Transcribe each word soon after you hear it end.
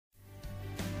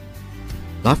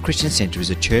Life Christian Centre is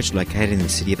a church located in the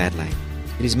city of Adelaide.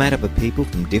 It is made up of people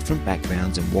from different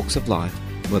backgrounds and walks of life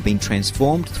who have been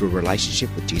transformed through a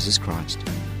relationship with Jesus Christ.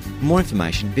 For more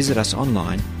information, visit us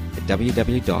online at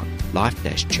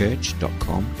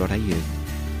www.life-church.com.au.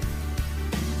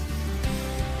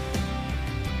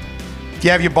 If you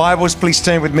have your Bibles, please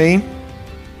turn with me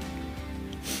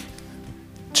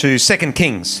to 2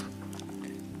 Kings.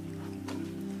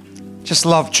 Just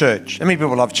love church. How many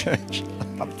people love church?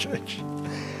 I love church.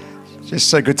 It's just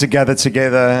so good to gather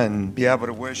together and be able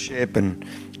to worship and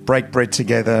break bread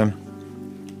together.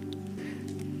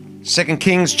 2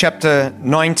 Kings chapter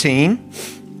 19,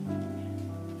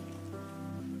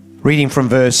 reading from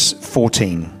verse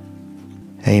 14.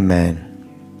 Amen.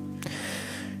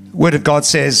 Word of God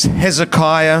says,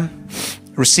 Hezekiah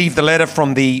received the letter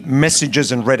from the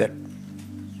messengers and read it.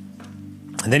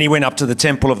 And then he went up to the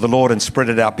temple of the Lord and spread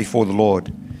it out before the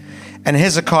Lord. And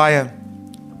Hezekiah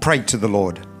prayed to the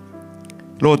Lord.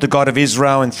 Lord, the God of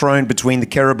Israel, enthroned between the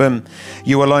cherubim,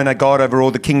 you alone are God over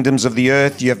all the kingdoms of the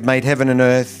earth. You have made heaven and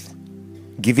earth.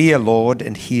 Give ear, Lord,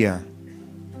 and hear.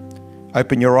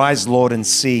 Open your eyes, Lord, and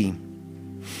see.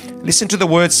 Listen to the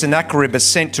words Sennacherib has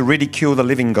sent to ridicule the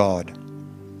living God.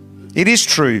 It is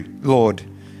true, Lord,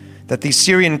 that the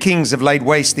Syrian kings have laid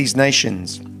waste these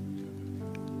nations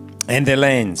and their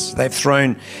lands. They've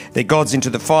thrown their gods into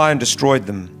the fire and destroyed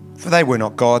them. For they were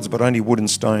not gods, but only wood and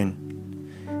stone,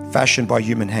 fashioned by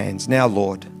human hands. Now,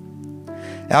 Lord,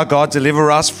 our God,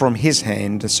 deliver us from his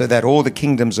hand, so that all the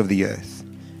kingdoms of the earth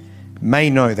may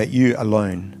know that you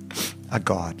alone are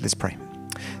God. Let's pray.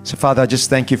 So, Father, I just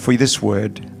thank you for this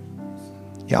word.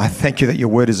 I thank you that your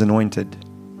word is anointed.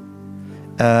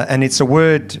 And it's a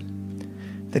word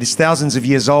that is thousands of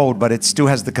years old, but it still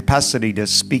has the capacity to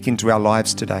speak into our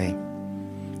lives today.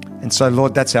 And so,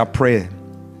 Lord, that's our prayer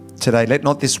today. Let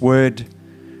not this word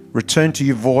return to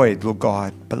you void, Lord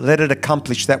God, but let it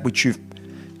accomplish that which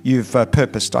you've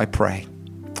purposed, I pray.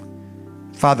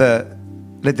 Father,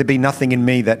 let there be nothing in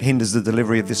me that hinders the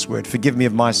delivery of this word. Forgive me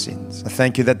of my sins. I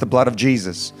thank you that the blood of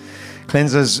Jesus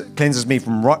cleanses me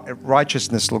from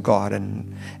righteousness, Lord God.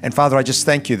 And Father, I just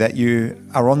thank you that you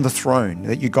are on the throne,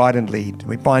 that you guide and lead.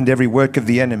 We bind every work of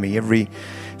the enemy, every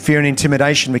fear and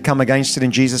intimidation. We come against it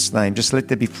in Jesus' name. Just let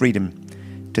there be freedom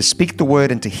to speak the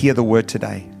word and to hear the word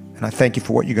today. And I thank you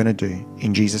for what you're going to do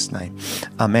in Jesus' name.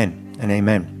 Amen and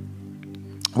amen.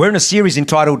 We're in a series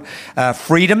entitled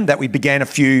Freedom that we began a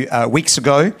few weeks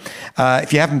ago.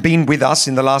 If you haven't been with us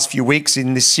in the last few weeks,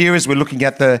 in this series, we're looking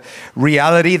at the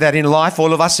reality that in life,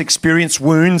 all of us experience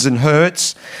wounds and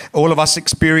hurts. All of us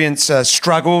experience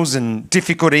struggles and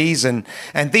difficulties, and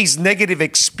these negative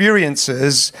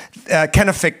experiences can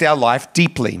affect our life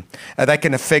deeply. They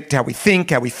can affect how we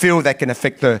think, how we feel. They can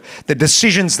affect the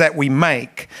decisions that we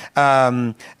make.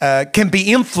 Can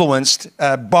be influenced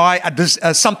by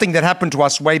something that happened to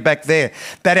us way back there,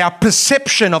 that our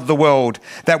perception of the world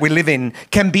that we live in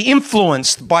can be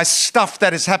influenced by stuff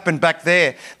that has happened back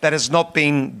there that has not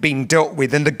been dealt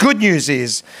with. And the good news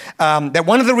is that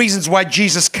one of the reasons why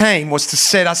Jesus came was to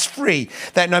set us free,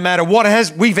 that no matter what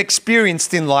we've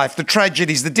experienced in life, the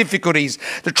tragedies, the difficulties,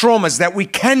 the traumas, that we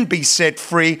can be set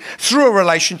free through a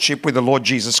relationship with the Lord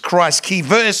Jesus Christ. Key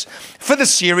verse for the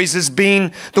series has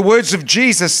been the words of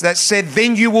Jesus that said,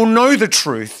 then you will know the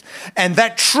truth, and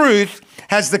that truth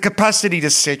has the capacity to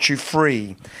set you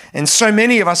free. And so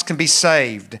many of us can be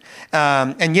saved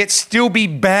and yet still be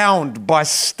bound by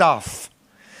stuff.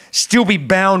 We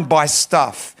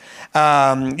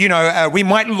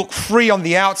might look free on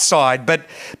the outside, but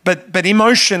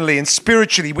emotionally and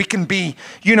spiritually, we can be,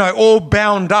 all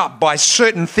bound up by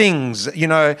certain things.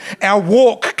 Our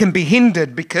walk can be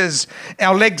hindered because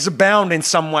our legs are bound in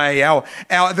some way.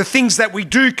 The things that we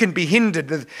do can be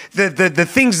hindered. The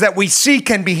things that we see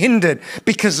can be hindered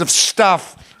because of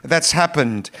stuff that's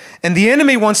happened. And the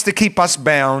enemy wants to keep us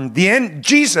bound.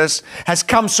 Jesus has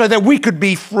come so that we could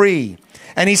be free.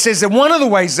 And he says that one of the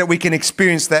ways that we can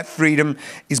experience that freedom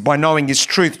is by knowing his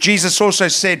truth. Jesus also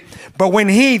said, but when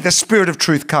he, the Spirit of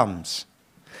truth, comes,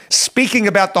 speaking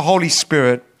about the Holy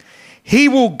Spirit, he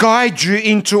will guide you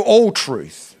into all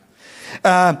truth.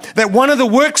 That one of the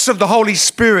works of the Holy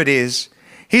Spirit is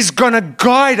he's going to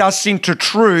guide us into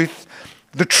truth,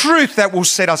 the truth that will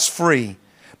set us free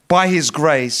by his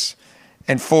grace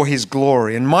and for his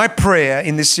glory. And my prayer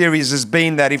in this series has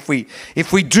been that if we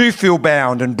do feel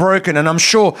bound and broken, and I'm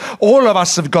sure all of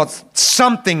us have got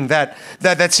something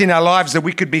that's in our lives that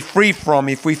we could be free from,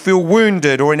 if we feel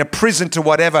wounded or in a prison to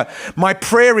whatever, my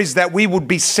prayer is that we would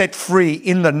be set free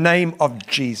in the name of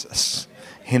Jesus.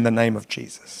 In the name of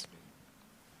Jesus.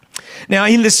 Now,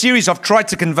 in this series, I've tried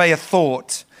to convey a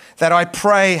thought that I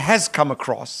pray has come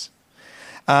across.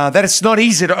 that it's not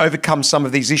easy to overcome some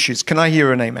of these issues. Can I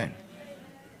hear an amen?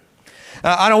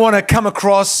 I don't want to come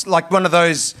across like one of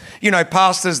those,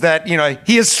 pastors that,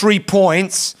 here's 3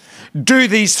 points, do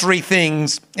these 3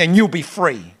 things and you'll be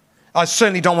free. I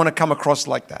certainly don't want to come across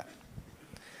like that.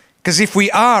 Because if we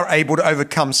are able to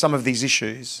overcome some of these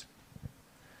issues,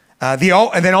 and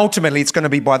then ultimately it's going to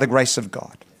be by the grace of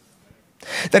God.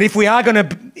 That if we are going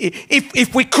to,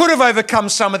 if we could have overcome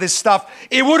some of this stuff,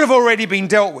 it would have already been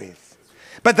dealt with.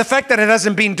 But the fact that it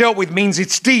hasn't been dealt with means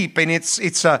it's deep and it's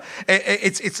a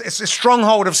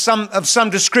stronghold of some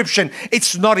description.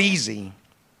 It's not easy.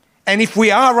 And if we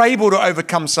are able to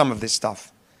overcome some of this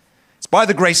stuff, it's by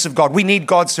the grace of God. We need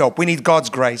God's help. We need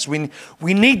God's grace. We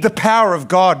need the power of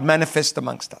God manifest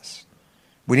amongst us.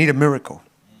 We need a miracle.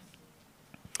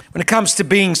 When it comes to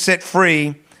being set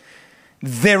free,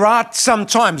 there are some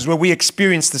times where we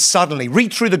experience this suddenly.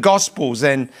 Read through the Gospels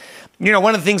and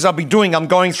one of the things I'll be doing, I'm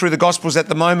going through the Gospels at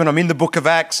the moment. I'm in the book of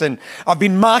Acts and I've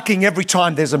been marking every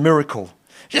time there's a miracle.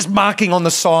 Just marking on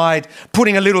the side,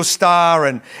 putting a little star,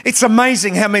 and it's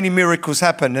amazing how many miracles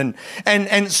happen.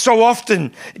 And so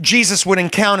often Jesus would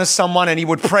encounter someone and he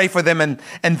would pray for them and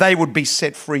they would be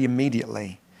set free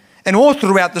immediately. And all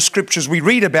throughout the scriptures we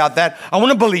read about that. I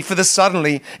want to believe for this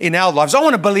suddenly in our lives. I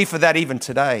want to believe for that even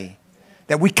today,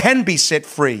 that we can be set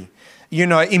free,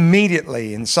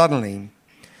 immediately and suddenly.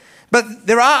 But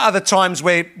there are other times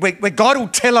where God will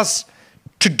tell us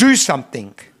to do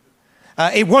something.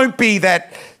 It won't be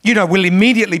that, we'll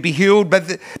immediately be healed,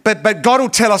 but God will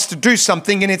tell us to do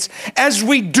something. And it's as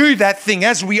we do that thing,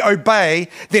 as we obey,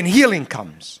 then healing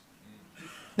comes.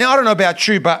 Now, I don't know about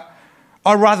you, but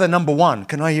I'd rather number 1.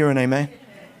 Can I hear an amen?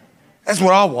 That's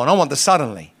what I want. I want the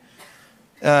suddenly.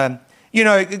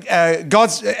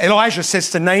 Elijah says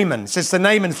to Naaman,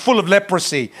 full of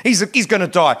leprosy, he's going to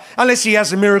die. Unless he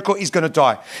has a miracle, he's going to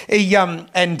die.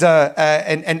 And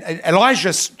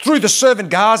Elijah, through the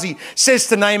servant Gehazi, says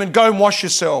to Naaman, go and wash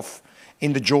yourself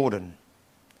in the Jordan.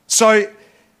 So,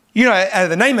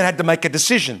 the Naaman had to make a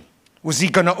decision. Was he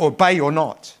going to obey or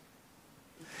not?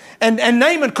 And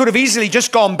Naaman could have easily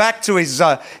just gone back to his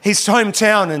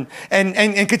hometown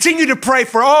and continue to pray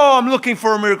for, I'm looking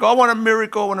for a miracle. I want a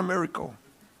miracle. I want a miracle.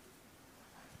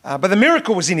 But the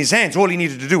miracle was in his hands. All he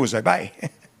needed to do was obey.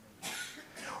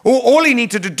 all he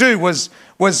needed to do was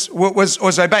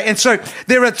obey. And so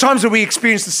there are times where we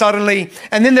experience the suddenly,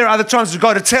 and then there are other times where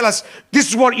God to tell us, this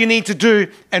is what you need to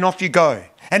do, and off you go.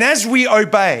 And as we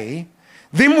obey,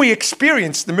 then we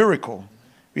experience the miracle.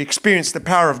 We experience the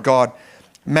power of God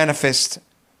manifest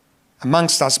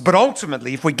amongst us. But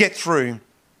ultimately, if we get through,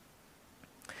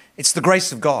 it's the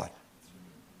grace of God.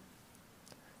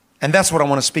 And that's what I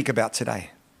want to speak about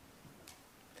today.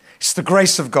 It's the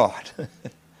grace of God.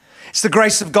 It's the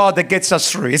grace of God that gets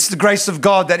us through. It's the grace of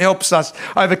God that helps us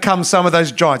overcome some of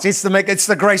those giants. It's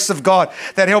the grace of God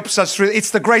that helps us through. It's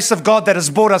the grace of God that has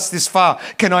brought us this far.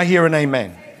 Can I hear an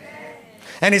amen?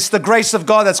 And it's the grace of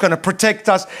God that's going to protect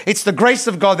us. It's the grace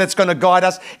of God that's going to guide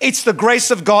us. It's the grace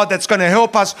of God that's going to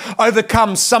help us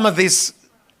overcome some of this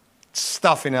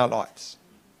stuff in our lives.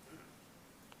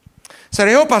 So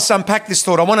to help us unpack this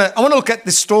thought, I want to look at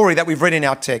this story that we've read in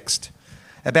our text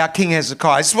about King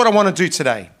Hezekiah. This is what I want to do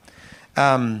today.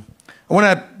 I want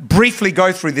to briefly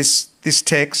go through this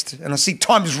text, and I see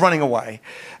time is running away.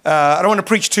 I don't want to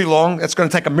preach too long. That's going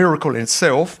to take a miracle in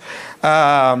itself.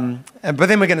 But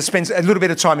then we're going to spend a little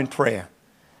bit of time in prayer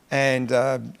and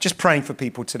just praying for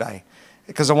people today,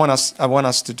 because I want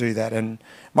us to do that. And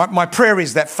my prayer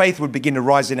is that faith would begin to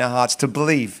rise in our hearts to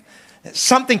believe that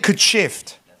something could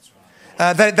shift.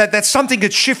 That something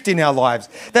could shift in our lives.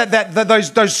 That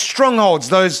those strongholds,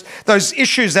 those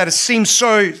issues that seem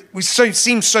so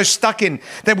stuck in,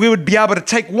 that we would be able to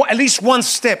take at least one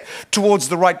step towards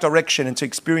the right direction into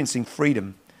experiencing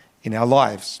freedom in our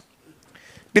lives.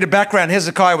 Bit of background: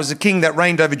 Hezekiah was a king that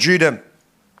reigned over Judah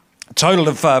a total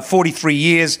of 43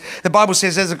 years. The Bible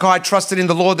says Hezekiah trusted in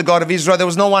the Lord, the God of Israel. There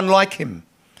was no one like him,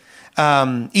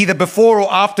 either before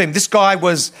or after him. This guy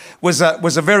was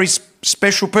a very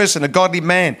special person, a godly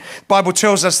man. The Bible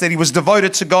tells us that he was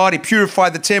devoted to God. He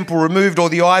purified the temple, removed all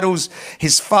the idols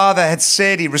his father had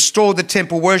said. He restored the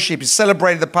temple worship. He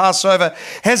celebrated the Passover.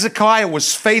 Hezekiah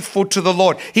was faithful to the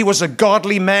Lord. He was a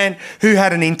godly man who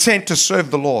had an intent to serve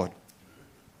the Lord.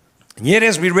 And yet,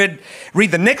 as we read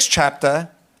the next chapter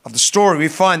of the story, we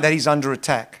find that he's under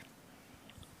attack.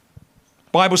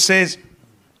 The Bible says,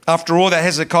 after all that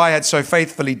Hezekiah had so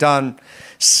faithfully done,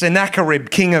 Sennacherib,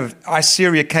 king of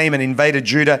Assyria, came and invaded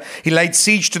Judah. He laid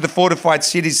siege to the fortified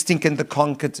cities, thinking to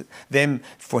conquer them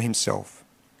for himself.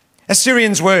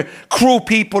 Assyrians were cruel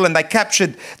people, and they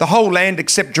captured the whole land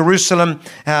except Jerusalem.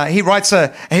 He writes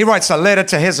a letter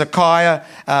to Hezekiah,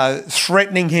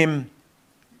 threatening him,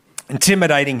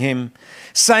 intimidating him,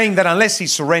 saying that unless he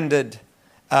surrendered,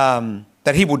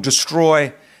 that he would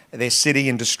destroy their city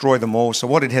and destroy them all. So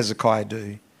what did Hezekiah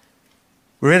do?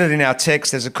 We read it in our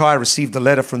text. Hezekiah received the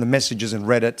letter from the messengers and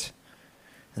read it.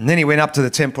 And then he went up to the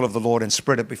temple of the Lord and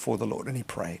spread it before the Lord, and he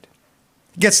prayed.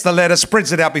 He gets the letter,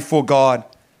 spreads it out before God.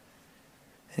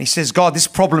 And he says, God, this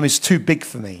problem is too big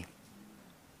for me.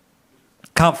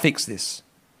 Can't fix this.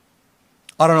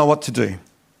 I don't know what to do.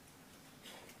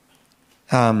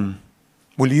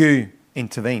 Will you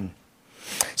intervene?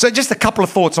 So just a couple of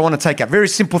thoughts I want to take out. Very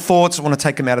simple thoughts. I want to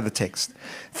take them out of the text.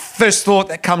 First thought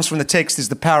that comes from the text is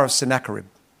the power of Sennacherib.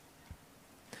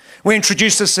 We're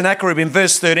introduced to Sennacherib in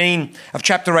verse 13 of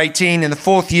chapter 18. In the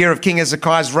 4th year of King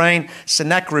Hezekiah's reign,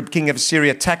 Sennacherib, king of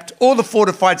Assyria, attacked all the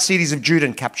fortified cities of Judah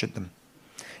and captured them.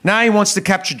 Now he wants to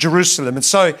capture Jerusalem. And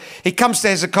so he comes to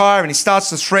Hezekiah and he starts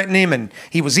to threaten him. And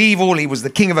he was evil. He was the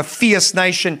king of a fierce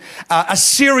nation.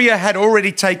 Assyria had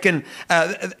already taken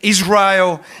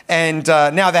Israel. And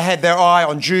now they had their eye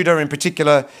on Judah, in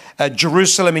particular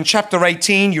Jerusalem. In chapter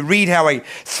 18, you read how he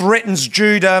threatens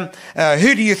Judah.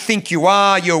 Who do you think you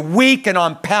are? You're weak and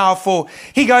I'm powerful.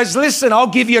 He goes, listen, I'll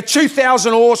give you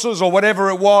 2,000 horses or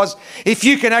whatever it was, if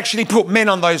you can actually put men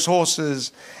on those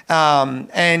horses.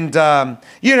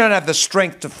 You don't have the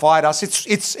strength to fight us.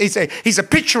 He's a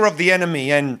picture of the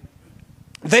enemy. And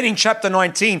then in chapter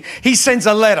 19, he sends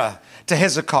a letter to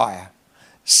Hezekiah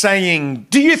saying,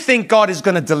 do you think God is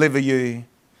going to deliver you?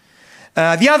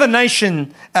 The other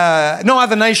nation, no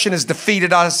other nation has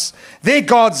defeated us. Their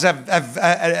gods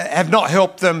have not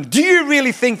helped them. Do you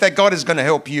really think that God is going to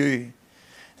help you?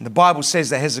 And the Bible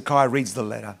says that Hezekiah reads the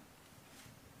letter.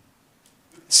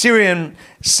 Syrian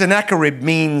Sennacherib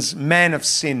means man of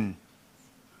sin.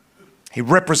 He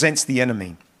represents the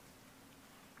enemy.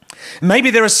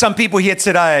 Maybe there are some people here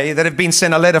today that have been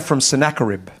sent a letter from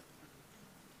Sennacherib,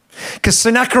 because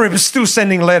Sennacherib is still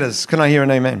sending letters. Can I hear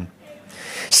an amen?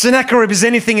 Sennacherib is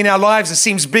anything in our lives that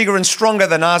seems bigger and stronger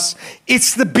than us.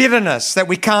 It's the bitterness that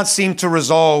we can't seem to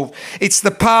resolve. It's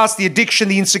the past, the addiction,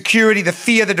 the insecurity, the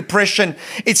fear, the depression.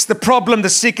 It's the problem, the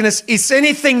sickness. It's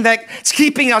anything that's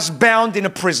keeping us bound in a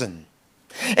prison.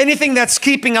 Anything that's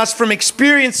keeping us from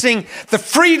experiencing the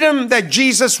freedom that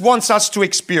Jesus wants us to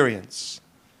experience.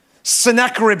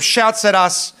 Sennacherib shouts at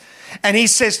us and he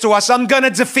says to us, I'm going to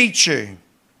defeat you.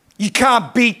 You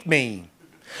can't beat me.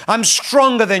 I'm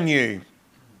stronger than you.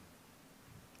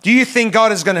 Do you think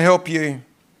God is going to help you?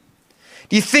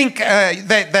 Do you think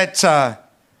that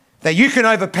you can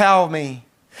overpower me?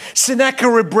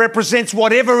 Sennacherib represents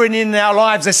whatever in our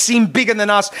lives that seem bigger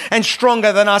than us and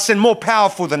stronger than us and more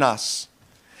powerful than us.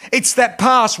 It's that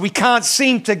past we can't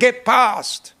seem to get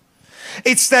past.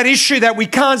 It's that issue that we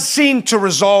can't seem to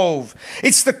resolve.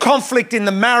 It's the conflict in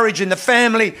the marriage, in the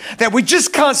family that we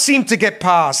just can't seem to get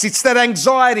past. It's that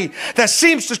anxiety that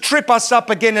seems to trip us up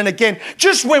again and again.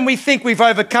 Just when we think we've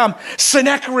overcome,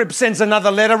 Sennacherib sends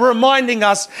another letter reminding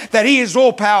us that he is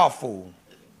all powerful.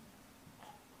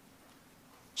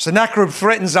 Sennacherib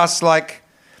threatens us like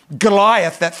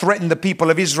Goliath that threatened the people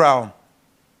of Israel.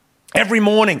 Every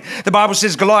morning, the Bible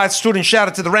says Goliath stood and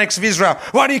shouted to the ranks of Israel,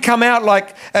 why do you come out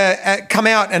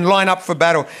and line up for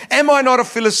battle? Am I not a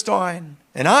Philistine?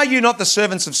 And are you not the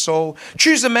servants of Saul?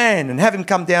 Choose a man and have him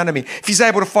come down to me. If he's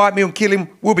able to fight me and kill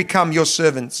him, we'll become your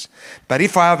servants. But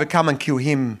if I overcome and kill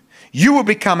him, you will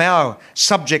become our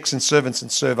subjects and servants and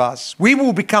serve us. We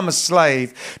will become a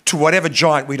slave to whatever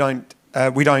giant we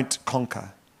don't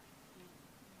conquer.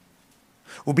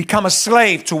 We'll become a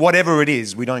slave to whatever it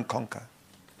is we don't conquer.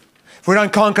 If we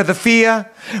don't conquer the fear,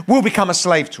 we'll become a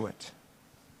slave to it.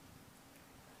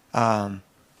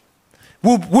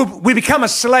 We become a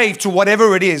slave to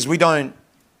whatever it is we don't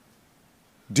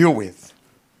deal with.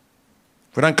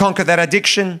 If we don't conquer that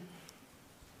addiction,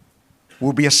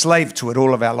 we'll be a slave to it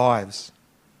all of our lives.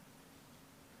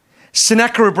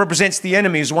 Sennacherib represents the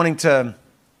enemy who's wanting to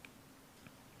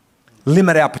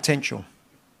limit our potential.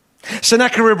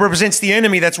 Sennacherib represents the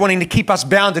enemy that's wanting to keep us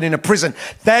bounded in a prison.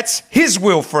 That's his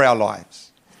will for our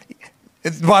lives.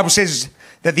 The Bible says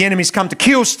that the enemy's come to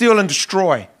kill, steal, and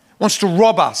destroy. Wants to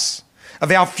rob us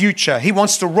of our future. He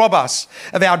wants to rob us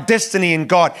of our destiny in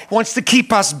God. He wants to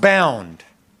keep us bound.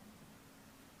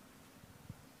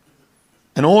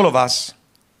 And all of us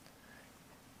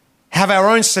have our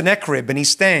own Sennacherib, and he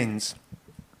stands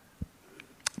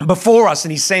before us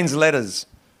and he sends letters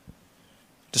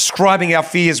describing our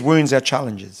fears, wounds, our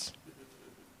challenges.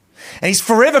 And he's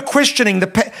forever questioning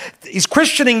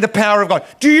the power of God.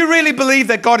 Do you really believe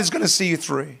that God is going to see you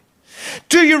through?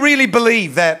 Do you really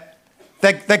believe that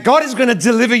God is going to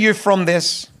deliver you from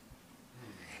this?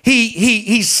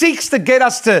 He seeks to get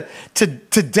us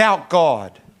to doubt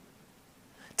God,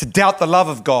 to doubt the love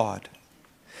of God.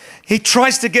 He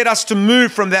tries to get us to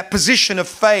move from that position of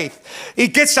faith. He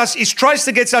tries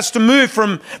to get us to move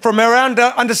from our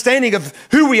understanding of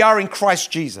who we are in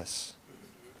Christ Jesus.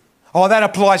 Oh, that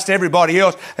applies to everybody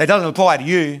else. It doesn't apply to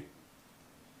you.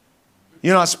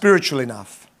 You're not spiritual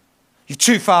enough. You're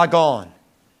too far gone.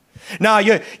 No,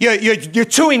 you're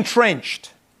too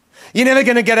entrenched. You're never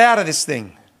going to get out of this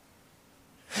thing.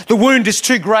 The wound is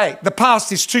too great. The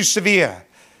past is too severe.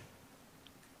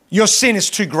 Your sin is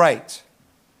too great.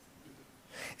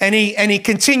 And he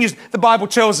continues. The Bible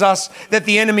tells us that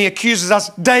the enemy accuses us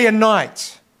day and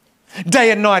night.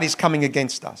 Day and night he's coming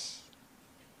against us.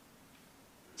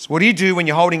 So what do you do when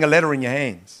you're holding a letter in your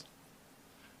hands?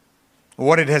 Well,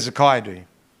 what did Hezekiah do?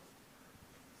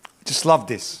 I just love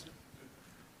this.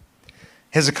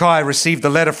 Hezekiah received the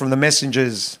letter from the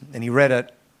messengers and he read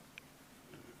it.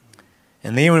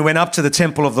 And then he went up to the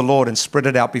temple of the Lord and spread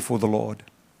it out before the Lord.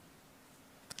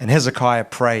 And Hezekiah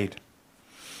prayed.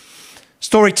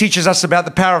 Story teaches us about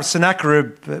the power of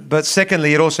Sennacherib, but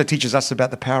secondly, it also teaches us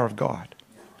about the power of God.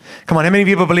 Come on, how many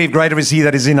people believe greater is he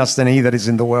that is in us than he that is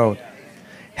in the world?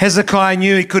 Hezekiah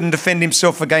knew he couldn't defend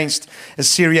himself against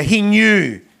Assyria. He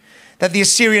knew that the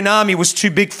Assyrian army was too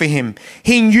big for him.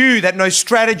 He knew that no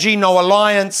strategy, no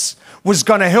alliance was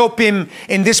going to help him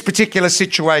in this particular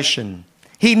situation.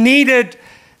 He needed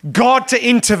God to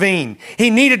intervene. He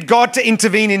needed God to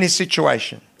intervene in his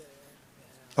situation.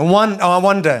 And I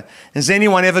wonder, has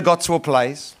anyone ever got to a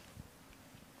place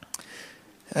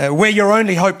where your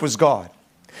only hope was God?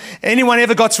 Anyone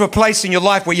ever got to a place in your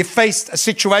life where you faced a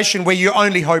situation where your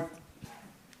only hope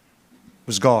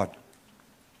was God?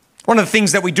 One of the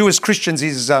things that we do as Christians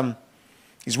is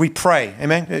we pray.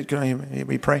 Amen? Can I hear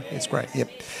we pray? It's great. Yep.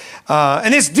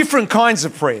 And there's different kinds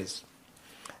of prayers.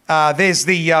 There's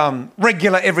the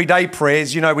regular everyday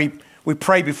prayers. You know, we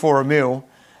pray before a meal.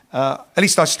 At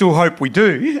least I still hope we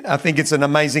do. I think it's an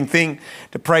amazing thing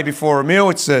to pray before a meal.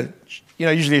 It's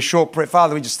usually a short prayer.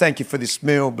 Father, we just thank you for this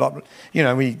meal. Blah, blah.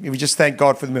 We just thank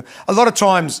God for the meal. A lot of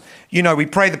times, we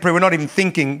pray the prayer. We're not even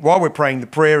thinking while we're praying the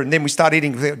prayer, and then we start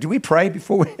eating. Do we pray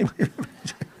before we?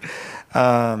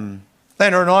 Lena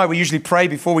and I, we usually pray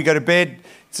before we go to bed.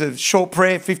 It's a short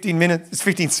prayer, 15 minutes. It's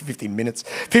 15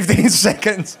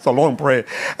 seconds. It's a long prayer.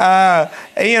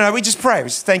 We just pray. We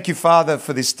just thank you, Father,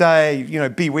 for this day.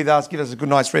 Be with us, give us a good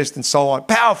night's rest, and so on.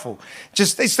 Powerful.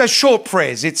 It's those short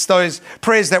prayers. It's those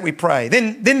prayers that we pray.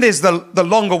 Then there's the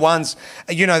longer ones.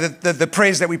 The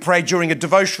prayers that we pray during a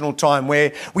devotional time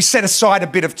where we set aside a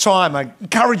bit of time. I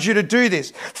encourage you to do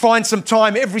this. Find some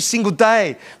time every single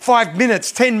day, 5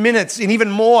 minutes, 10 minutes, and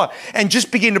even more, and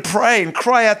just begin to pray and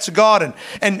cry out to God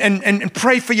and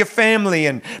pray for your family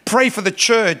and pray for the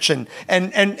church and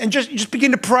just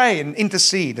begin to pray and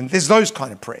intercede. And there's those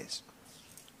kind of prayers.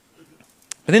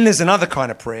 But then there's another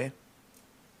kind of prayer.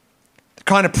 The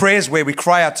kind of prayers where we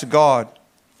cry out to God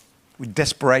with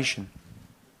desperation.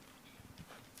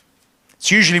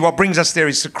 It's usually what brings us there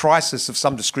is a crisis of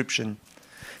some description.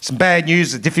 Some bad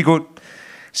news, a difficult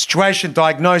situation,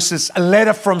 diagnosis, a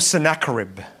letter from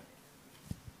Sennacherib.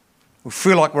 We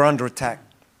feel like we're under attack.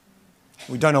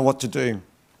 We don't know what to do.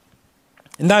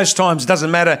 In those times, it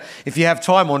doesn't matter if you have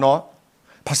time or not.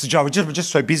 Pastor Joe, we're just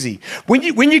so busy. When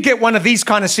you get one of these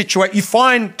kind of situations, you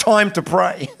find time to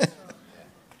pray.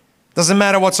 Doesn't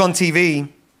matter what's on TV.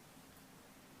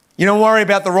 You don't worry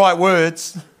about the right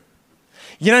words.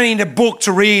 You don't need a book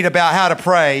to read about how to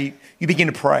pray. You begin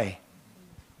to pray.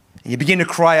 And you begin to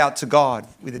cry out to God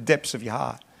with the depths of your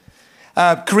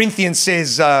heart. Corinthians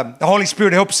says the Holy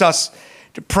Spirit helps us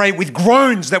to pray with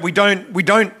groans that we don't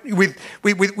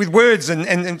with words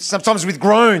and sometimes with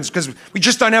groans because we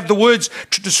just don't have the words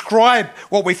to describe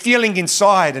what we're feeling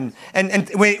inside and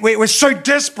we're so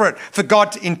desperate for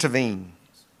God to intervene.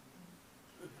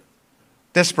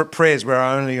 Desperate prayers where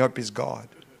our only hope is God.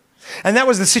 And that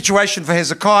was the situation for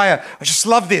Hezekiah. I just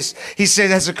love this. He said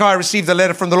Hezekiah received the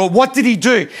letter from the Lord. What did he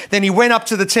do? Then he went up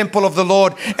to the temple of the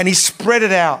Lord and he spread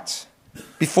it out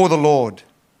before the Lord.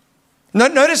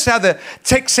 Notice how the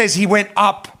text says he went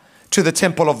up to the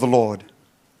temple of the Lord.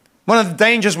 One of the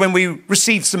dangers when we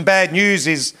receive some bad news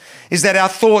is that our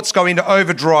thoughts go into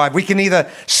overdrive. We can either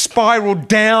spiral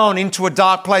down into a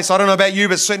dark place. I don't know about you,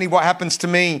 but certainly what happens to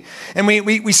me. And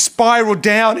we spiral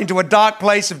down into a dark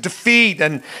place of defeat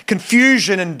and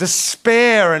confusion and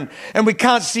despair and we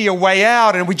can't see a way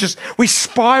out and we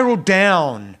spiral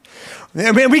down.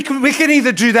 We can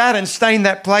either do that and stay in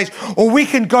that place, or we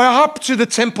can go up to the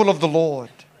temple of the Lord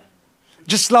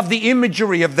Just love the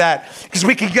imagery of that, because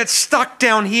we can get stuck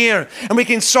down here, and we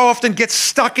can so often get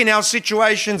stuck in our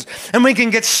situations, and we can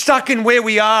get stuck in where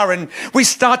we are, and we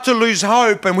start to lose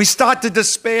hope, and we start to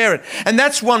despair. And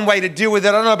that's one way to deal with it.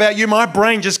 I don't know about you. My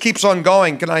brain just keeps on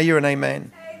going. Can I hear an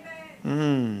amen?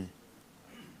 Amen.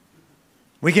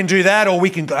 We can do that, or we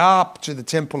can go up to the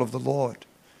temple of the Lord.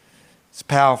 It's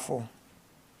powerful.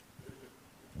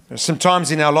 There's some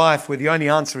times in our life where the only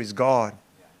answer is God.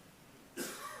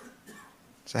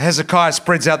 So Hezekiah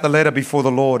spreads out the letter before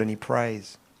the Lord and he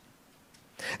prays.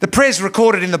 The prayer's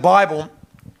recorded in the Bible.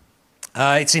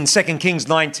 It's in 2 Kings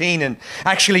 19, and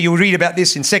actually you'll read about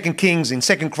this in 2 Kings, in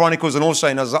 2 Chronicles, and also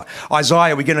in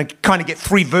Isaiah. We're going to kind of get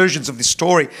three versions of this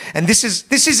story. And this is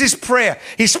his prayer.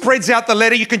 He spreads out the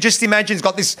letter. You can just imagine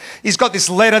he's got this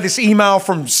letter, this email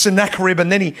from Sennacherib, and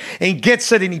then he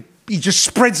gets it and he just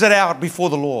spreads it out before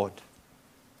the Lord.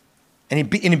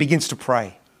 And he begins to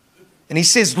pray. And he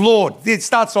says, Lord, it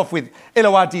starts off with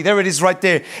Elohadi. There it is right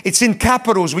there. It's in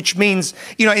capitals, which means,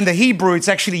 in the Hebrew, it's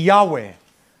actually Yahweh.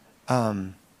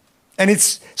 And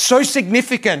it's so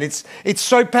significant. It's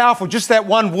so powerful. Just that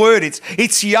one word.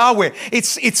 It's Yahweh.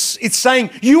 It's saying,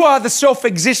 you are the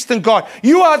self-existent God.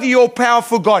 You are the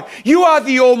all-powerful God. You are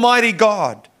the almighty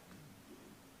God.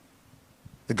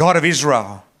 The God of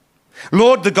Israel.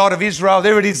 Lord, the God of Israel,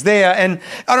 there it is there. And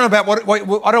I don't know about I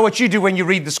don't know what you do when you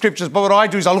read the scriptures, but what I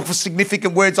do is I look for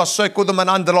significant words, I circle them and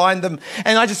underline them.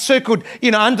 And I just circled,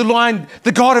 underlined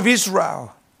the God of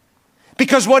Israel.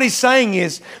 Because what he's saying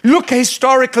is, look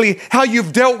historically how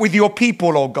you've dealt with your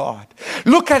people, oh God.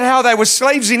 Look at how they were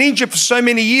slaves in Egypt for so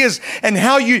many years, and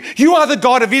how you are the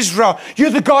God of Israel.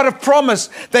 You're the God of promise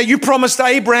that you promised to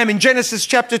Abraham in Genesis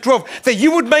chapter 12, that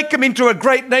you would make them into a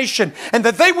great nation and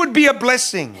that they would be a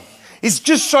blessing. It's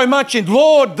just so much in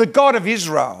Lord, the God of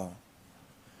Israel.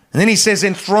 And then he says,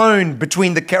 enthroned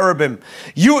between the cherubim.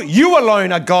 You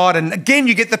alone are God. And again,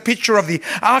 you get the picture of the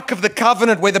Ark of the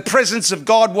Covenant where the presence of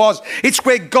God was. It's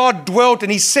where God dwelt.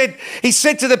 And he said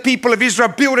to the people of Israel,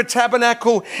 build a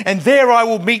tabernacle, and there I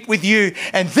will meet with you,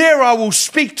 and there I will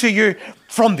speak to you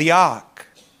from the Ark.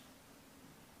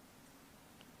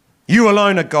 You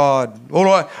alone are God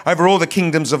over all the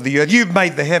kingdoms of the earth. You've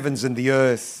made the heavens and the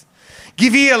earth.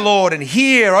 Give ear, Lord, and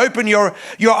hear. Open your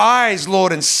eyes,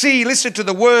 Lord, and see. Listen to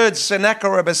the words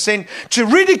Sennacherib has sent to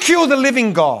ridicule the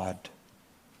living God.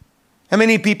 How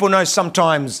many people know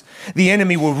sometimes the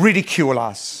enemy will ridicule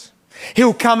us?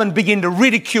 He'll come and begin to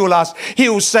ridicule us.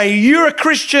 He'll say, you're a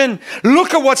Christian.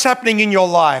 Look at what's happening in your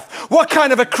life. What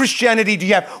kind of a Christianity do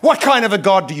you have? What kind of a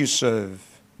God do you serve?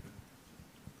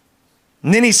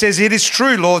 And then he says, it is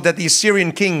true, Lord, that the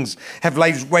Assyrian kings have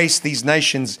laid waste these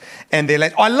nations and their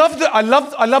land. I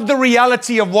love the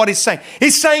reality of what he's saying.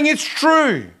 He's saying it's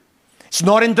true. It's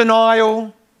not in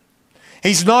denial.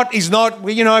 He's not,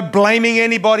 blaming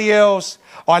anybody else.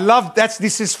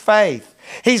 This is faith.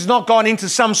 He's not gone into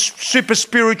some super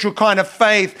spiritual kind of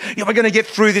faith. We're going to get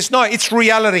through this. No, it's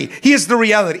reality. Here's the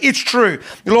reality. It's true,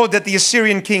 Lord, that the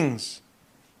Assyrian kings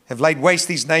have laid waste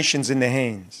these nations in their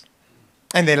hands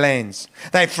and their lands.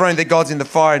 They have thrown their gods in the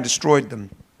fire and destroyed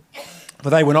them. For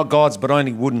they were not gods, but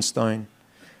only wood and stone.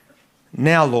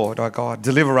 Now, Lord, our God,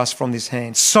 deliver us from this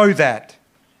hand, so that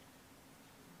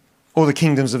all the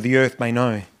kingdoms of the earth may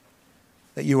know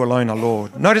that you alone are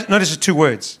Lord. Notice the two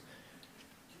words.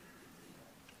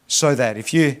 So that.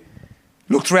 If you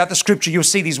look throughout the scripture, you'll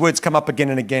see these words come up again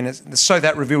and again. So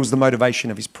that reveals the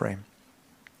motivation of his prayer.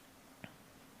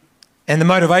 And the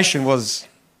motivation was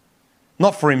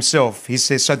not for himself. He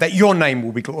says, so that your name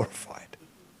will be glorified.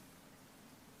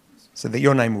 So that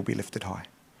your name will be lifted high.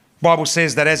 The Bible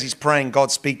says that as he's praying,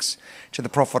 God speaks to the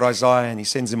prophet Isaiah and he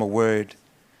sends him a word.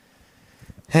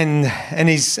 And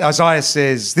Isaiah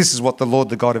says, this is what the Lord,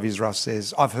 the God of Israel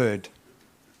says. I've heard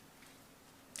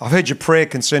your prayer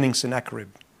concerning Sennacherib.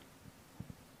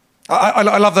 I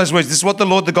love those words. This is what the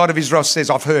Lord, the God of Israel says.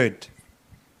 I've heard.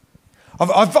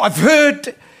 I've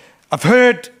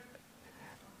heard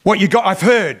what you got. I've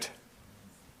heard.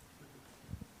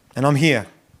 And I'm here.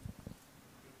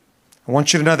 I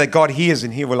want you to know that God hears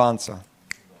and he will answer.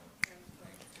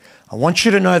 I want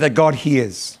you to know that God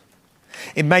hears.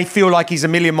 It may feel like he's a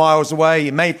million miles away.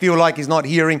 It may feel like he's not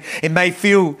hearing. It may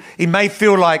feel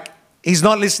like he's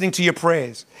not listening to your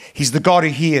prayers. He's the God who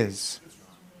hears.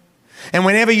 And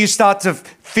whenever you start to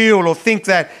feel or think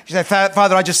that, you say,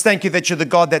 Father, I just thank you that you're the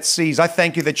God that sees. I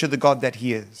thank you that you're the God that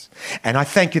hears. And I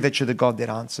thank you that you're the God that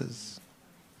answers.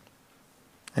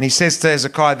 And he says to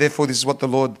Hezekiah, therefore, this is what the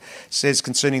Lord says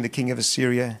concerning the king of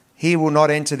Assyria. He will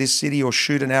not enter this city or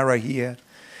shoot an arrow here.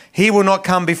 He will not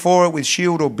come before it with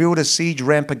shield or build a siege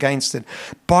ramp against it.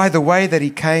 By the way that he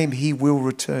came, he will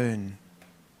return.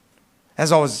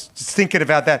 As I was just thinking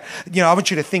about that, I want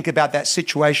you to think about that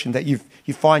situation that you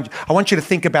find. I want you to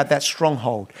think about that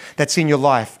stronghold that's in your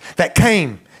life that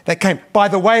came. By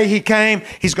the way he came,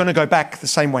 he's going to go back the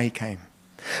same way he came.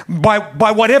 By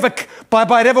whatever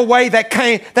way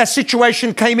that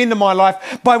situation came into my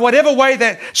life, by whatever way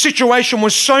that situation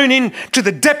was sown in to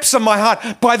the depths of my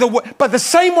heart, by the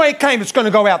same way it came, it's going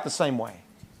to go out the same way.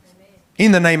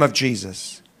 In the name of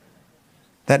Jesus.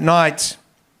 That night,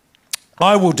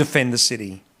 I will defend the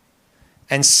city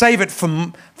and save it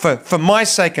for my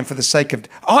sake and for the sake of...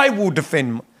 I will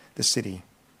defend the city.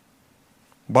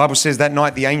 The Bible says that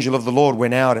night the angel of the Lord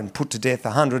went out and put to death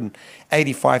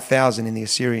 185,000 in the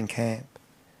Assyrian camp.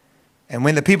 And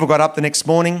when the people got up the next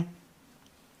morning,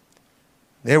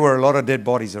 there were a lot of dead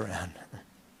bodies around.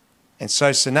 And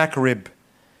so Sennacherib,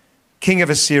 king of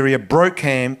Assyria, broke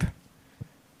camp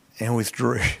and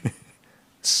withdrew.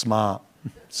 Smart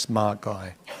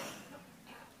guy.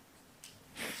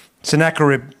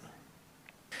 Sennacherib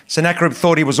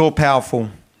thought he was all powerful,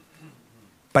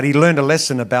 but he learned a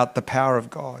lesson about the power of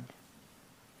God.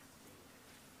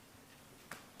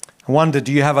 I wonder,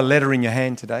 do you have a letter in your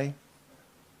hand today?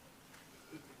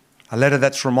 A letter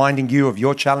that's reminding you of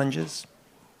your challenges?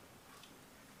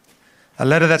 A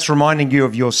letter that's reminding you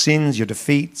of your sins, your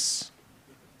defeats?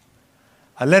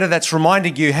 A letter that's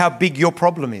reminding you how big your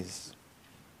problem is?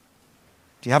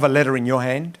 Do you have a letter in your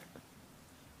hand?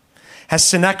 Has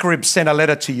Sennacherib sent a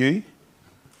letter to you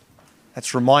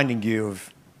that's reminding you of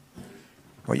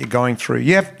what you're going through?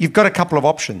 You've got a couple of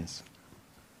options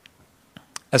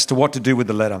as to what to do with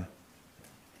the letter.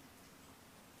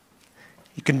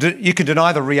 You can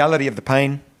deny the reality of the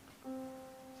pain.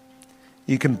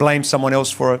 You can blame someone else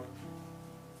for it.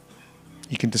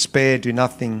 You can despair, do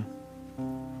nothing.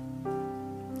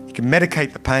 You can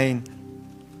medicate the pain.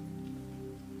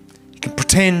 You can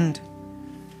pretend.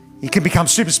 You can become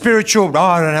super spiritual. Oh,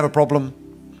 I don't have a problem.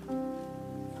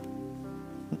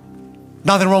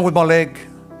 Nothing wrong with my leg.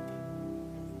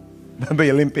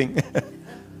 Be limping.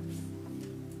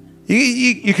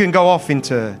 You can go off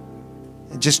into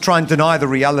just try and deny the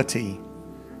reality.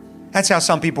 That's how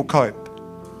some people cope.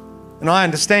 And I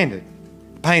understand it.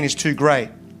 Pain is too great.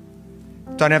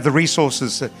 Don't have the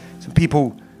resources. Some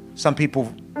people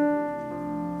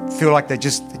feel like they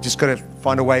just got to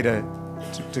find a way to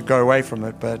go away from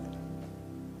it. But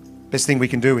best thing we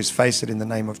can do is face it in the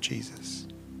name of Jesus.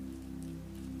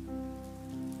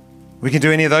 We can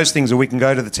do any of those things, or we can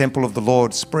go to the temple of the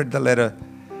Lord, spread the letter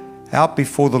out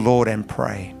before the Lord and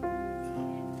pray.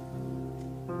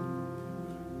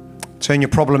 Turn your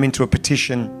problem into a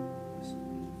petition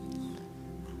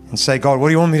and say, God, what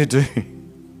do you want me to do?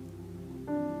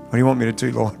 What do you want me to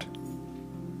do, Lord?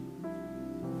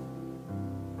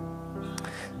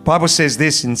 The Bible says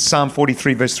this in Psalm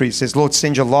 43 verse 3. It says, Lord,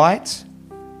 send your light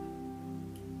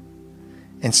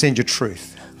and send your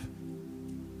truth.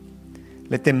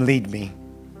 Let them lead me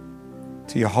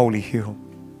to your holy hill.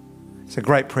 It's a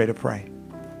great prayer to pray.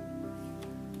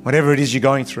 Whatever it is you're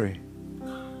going through,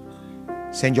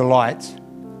 send your light.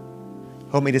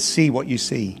 Help me to see what you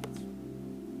see.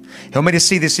 Help me to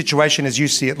see this situation as you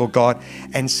see it, Lord God,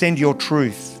 and send your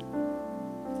truth.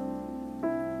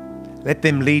 Let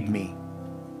them lead me.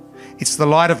 It's the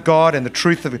light of God and the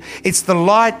truth of it. It's the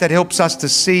light that helps us to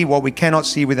see what we cannot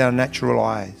see with our natural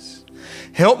eyes.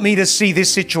 Help me to see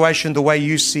this situation the way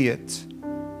you see it.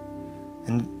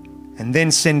 And then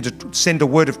send a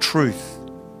word of truth.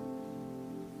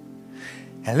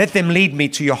 And let them lead me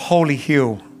to your holy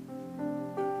hill,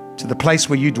 to the place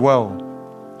where you dwell,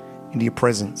 into your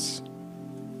presence.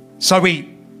 So we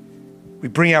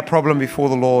bring our problem before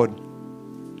the Lord.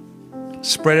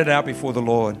 Spread it out before the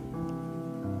Lord.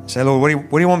 Say, Lord,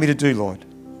 what do you want me to do, Lord?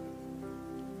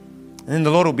 And then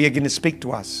the Lord will begin to speak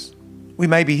to us. We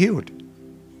may be healed.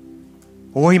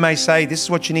 Or he may say, this is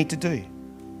what you need to do.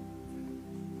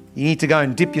 You need to go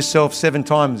and dip yourself 7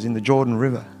 times in the Jordan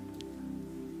River.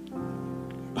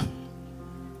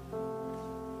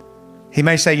 He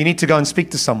may say, you need to go and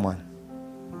speak to someone.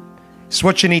 It's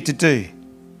what you need to do.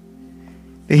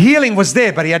 The healing was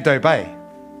there, but he had to obey.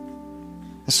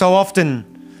 And so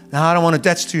often, no, I don't want to,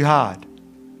 that's too hard.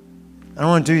 I don't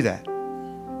want to do that.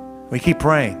 We keep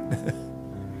praying.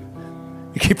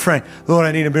 We keep praying, Lord,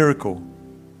 I need a miracle.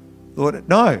 Lord,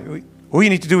 no, all you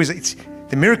need to do is,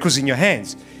 the miracle's in your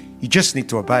hands. You just need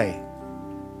to obey.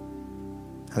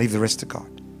 I leave the rest to God.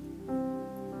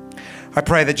 I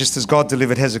pray that just as God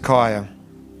delivered Hezekiah,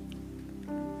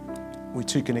 we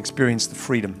too can experience the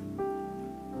freedom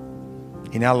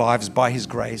in our lives by his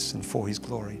grace and for his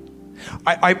glory.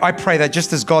 I pray that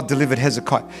just as God delivered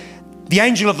Hezekiah, the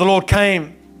angel of the Lord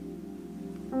came,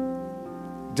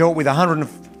 dealt with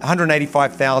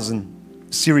 185,000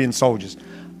 Syrian soldiers.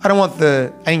 I don't want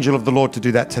the angel of the Lord to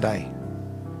do that today.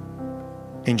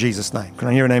 In Jesus' name. Can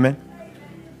I hear an amen?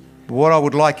 But what I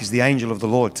would like is the angel of the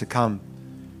Lord to come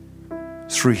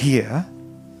through here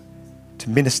to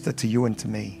minister to you and to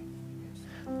me.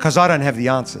 Because I don't have the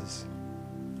answers.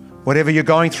 Whatever you're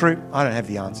going through, I don't have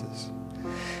the answers.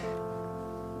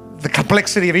 The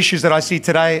complexity of issues that I see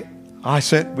today,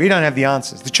 we don't have the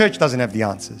answers. The church doesn't have the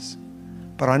answers.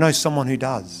 But I know someone who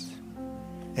does.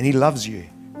 And he loves you.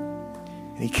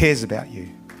 And he cares about you.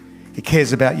 He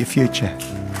cares about your future.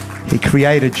 He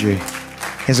created you.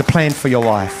 He has a plan for your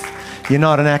life. You're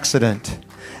not an accident.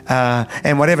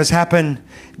 And whatever's happened,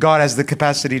 God has the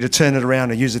capacity to turn it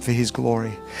around and use it for His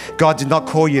glory. God did not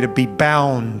call you to be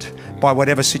bound by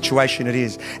whatever situation it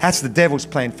is. That's the devil's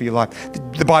plan for your life.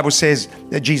 The Bible says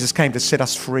that Jesus came to set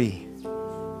us free.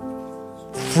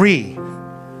 Free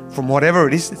from whatever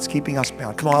it is that's keeping us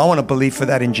bound. Come on, I want to believe for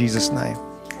that in Jesus' name.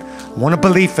 I want to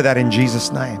believe for that in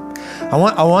Jesus' name. I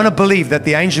want to believe that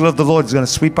the angel of the Lord is going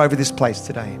to sweep over this place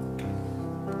today.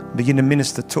 Begin to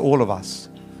minister to all of us.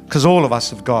 Because all of us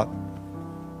have got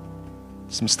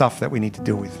some stuff that we need to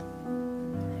deal with.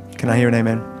 Can I hear an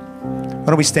amen? Why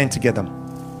don't we stand together?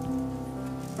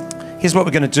 Here's what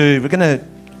we're going to do. We're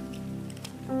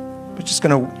just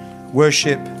going to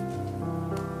worship,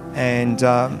 and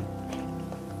then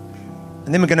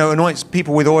we're going to anoint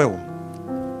people with oil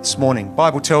this morning. The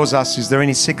Bible tells us, is there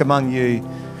any sick among you?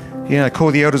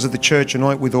 Call the elders of the church,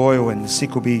 anoint with oil, and the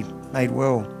sick will be made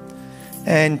well.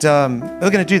 And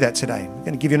we're going to do that today. We're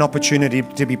going to give you an opportunity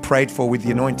to be prayed for with the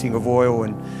anointing of oil.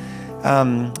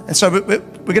 And so we're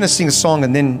going to sing a song,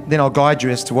 and then I'll guide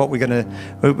you as to what we're going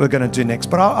to do next.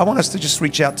 But I want us to just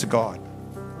reach out to God.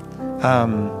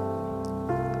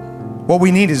 What we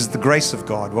need is the grace of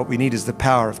God. What we need is the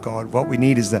power of God. What we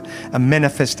need is a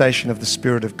manifestation of the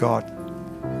Spirit of God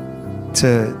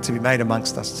to be made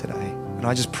amongst us today. And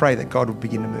I just pray that God would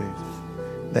begin to move,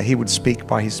 that He would speak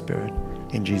by His Spirit.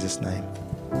 In Jesus' name.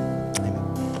 Amen.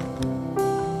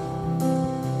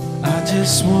 I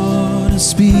just want to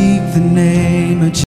speak the name of Jesus.